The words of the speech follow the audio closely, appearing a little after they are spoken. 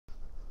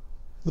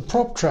The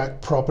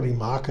PropTrack Property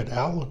Market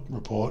Outlook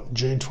Report,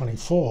 June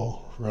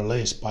 24,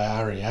 released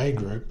by REA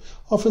Group,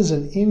 offers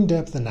an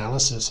in-depth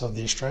analysis of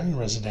the Australian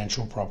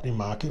residential property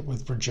market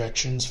with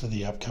projections for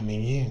the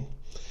upcoming year.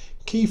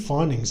 Key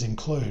findings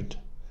include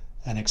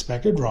an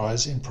expected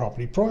rise in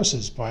property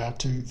prices by up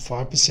to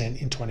 5%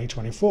 in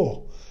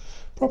 2024.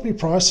 Property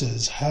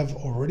prices have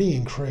already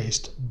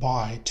increased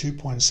by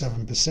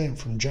 2.7%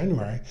 from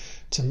January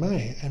to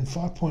May and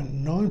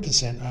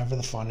 5.9% over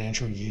the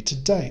financial year to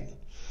date.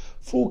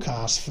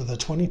 Forecasts for the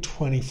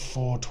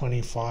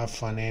 2024-25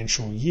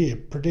 financial year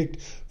predict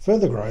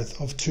further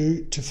growth of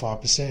 2 to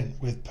 5%,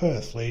 with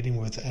Perth leading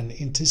with an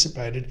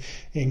anticipated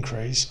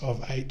increase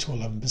of 8 to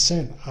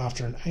 11%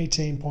 after an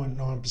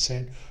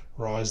 18.9%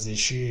 rise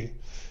this year.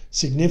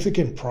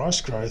 Significant price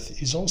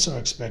growth is also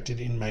expected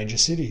in major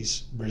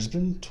cities.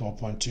 Brisbane,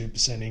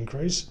 12.2%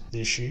 increase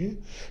this year,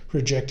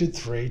 projected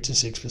 3 to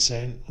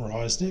 6%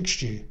 rise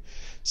next year.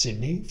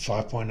 Sydney,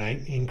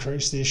 5.8%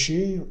 increase this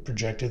year,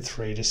 projected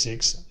 3 to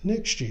 6%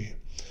 next year.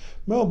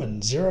 Melbourne,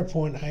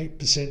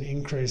 0.8%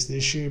 increase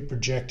this year,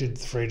 projected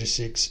 3 to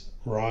 6%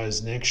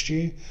 rise next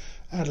year.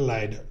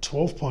 Adelaide,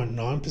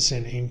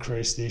 12.9%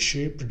 increase this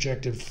year,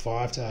 projected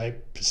 5 to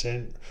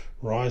 8%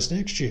 rise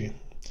next year.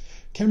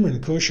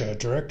 Cameron Kusher,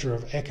 Director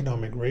of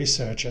Economic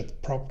Research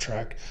at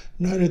PropTrack,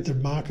 noted the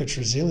market's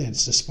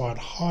resilience despite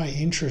high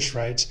interest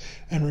rates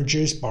and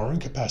reduced borrowing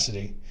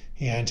capacity.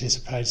 He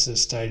anticipates that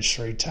Stage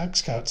 3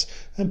 tax cuts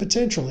and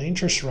potential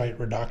interest rate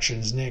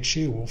reductions next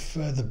year will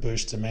further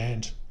boost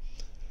demand.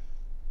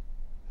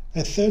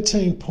 A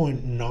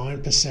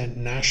 13.9%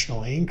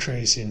 national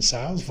increase in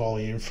sales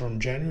volume from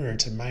January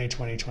to May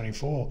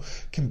 2024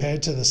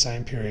 compared to the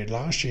same period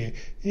last year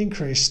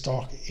increased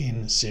stock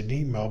in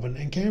Sydney, Melbourne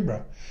and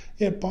Canberra.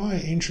 Yet buyer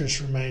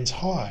interest remains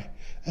high,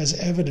 as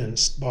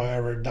evidenced by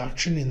a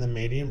reduction in the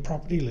median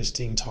property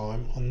listing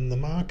time on the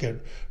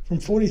market from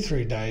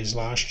 43 days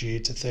last year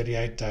to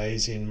 38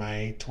 days in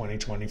May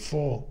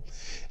 2024.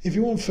 If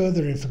you want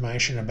further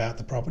information about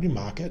the property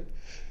market,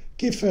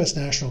 give First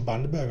National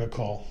Bundaberg a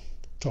call.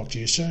 Talk to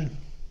you soon.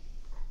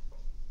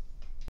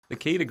 The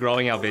key to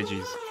growing our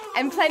veggies.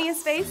 And plenty of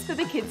space for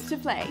the kids to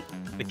play.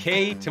 The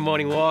key to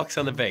morning walks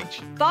on the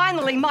beach.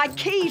 Finally, my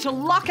key to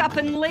lock up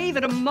and leave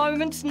at a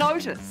moment's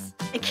notice.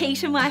 A key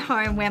to my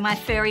home where my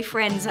furry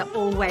friends are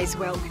always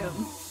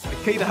welcome. The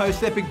key to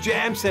host epic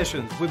jam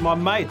sessions with my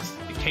mates.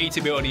 The key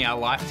to building our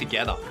life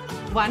together.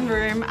 One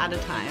room at a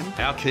time.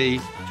 Our key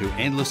to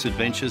endless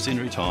adventures in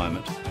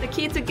retirement. The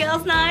key to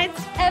girls'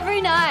 nights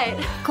every night.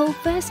 Call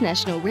First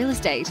National Real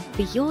Estate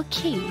for your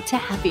key to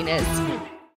happiness.